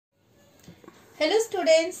Hello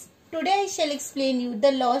students, today I shall explain you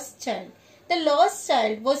The Lost Child. The Lost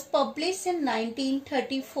Child was published in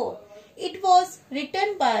 1934. It was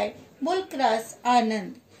written by Mulkraz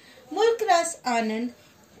Anand. Mulkraz Anand,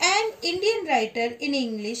 an Indian writer in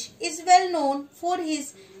English, is well known for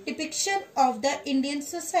his depiction of the Indian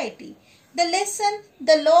society. The lesson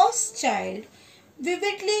The Lost Child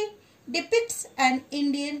vividly depicts an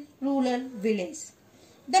Indian rural village.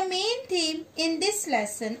 The main theme in this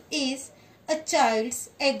lesson is a child's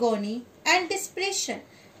agony and desperation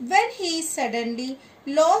when he is suddenly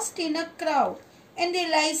lost in a crowd and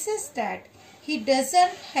realizes that he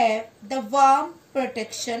doesn't have the warm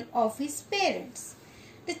protection of his parents.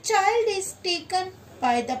 The child is taken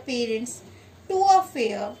by the parents to a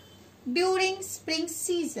fair during spring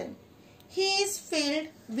season. He is filled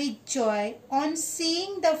with joy on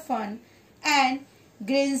seeing the fun and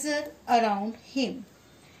grandeur around him.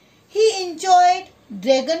 He enjoyed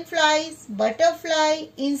dragonflies, butterflies,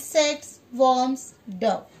 insects, worms,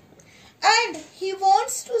 dove. And he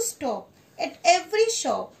wants to stop at every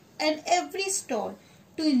shop and every stall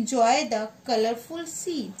to enjoy the colorful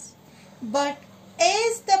scenes. But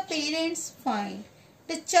as the parents find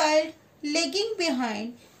the child lagging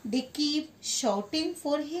behind, they keep shouting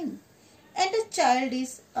for him, and the child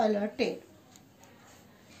is alerted.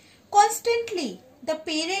 Constantly, the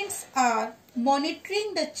parents are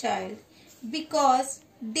monitoring the child because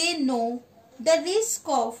they know the risk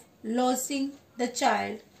of losing the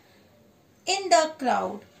child in the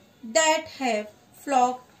crowd that have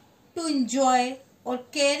flocked to enjoy or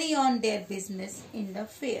carry on their business in the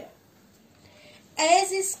fair.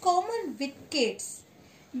 As is common with kids,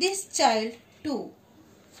 this child too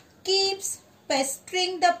keeps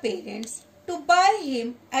pestering the parents to buy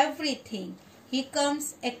him everything he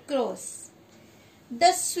comes across.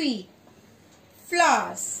 The sweet,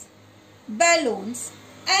 flowers, balloons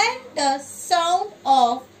and the sound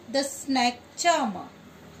of the snack charmer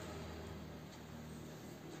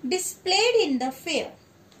displayed in the fair.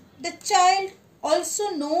 The child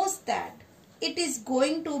also knows that it is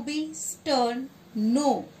going to be stern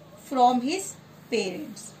no from his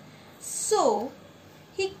parents. So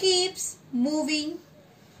he keeps moving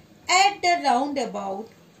at the roundabout.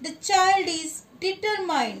 The child is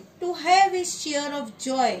determined to have his share of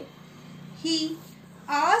joy. He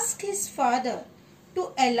asks his father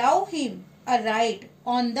to allow him a ride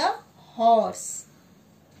on the horse.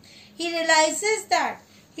 He realizes that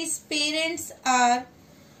his parents are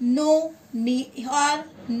not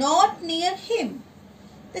near him.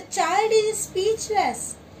 The child is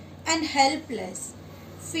speechless and helpless.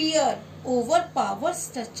 Fear overpowers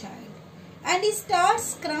the child and he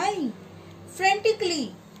starts crying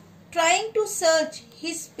frantically, trying to search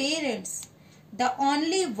his parents. The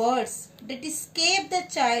only words that escape the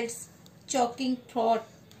child's choking throat,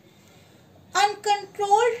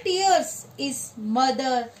 uncontrolled tears, is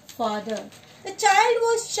mother, father. The child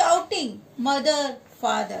was shouting, mother,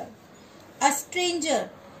 father. A stranger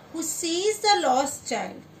who sees the lost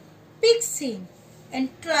child picks him and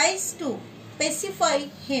tries to pacify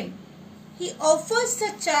him. He offers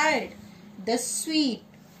the child the sweet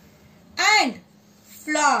and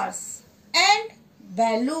flowers and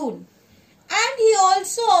balloon, and he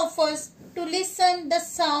also offers to listen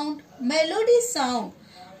the melody sound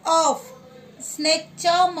of snake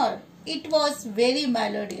charmer. It was very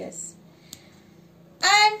melodious.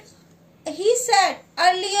 And he said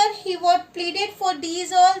earlier he was pleaded for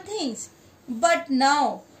these all things, but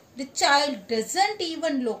now the child doesn't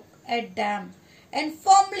even look at them and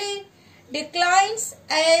firmly declines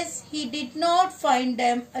as he did not find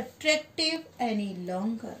them attractive any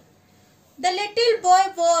longer. The little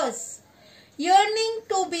boy was yearning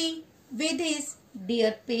to be with his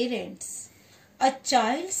dear parents. A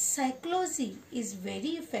child's psychology is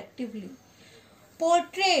very effectively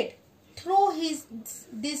portrayed through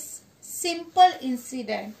this simple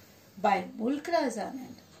incident by Mulkraz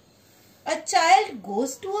Anand. A child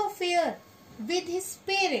goes to a fair with his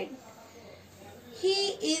parent.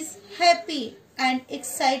 He is happy and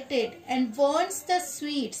excited and wants the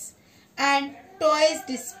sweets and toys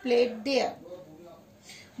displayed there.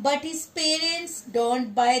 But his parents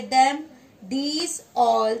don't buy them these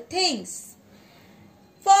all things.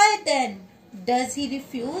 Why then does he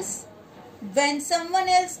refuse when someone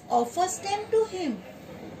else offers them to him?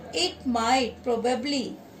 It might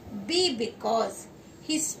probably be because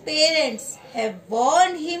his parents have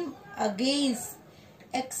warned him against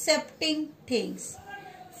accepting things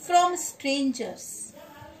from strangers.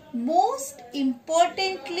 Most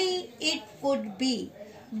importantly, it would be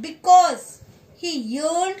because he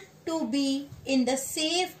yearned to be in the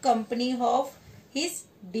safe company of his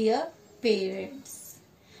dear parents.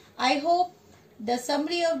 I hope the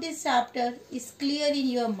summary of this chapter is clear in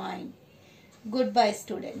your mind. Goodbye,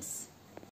 students.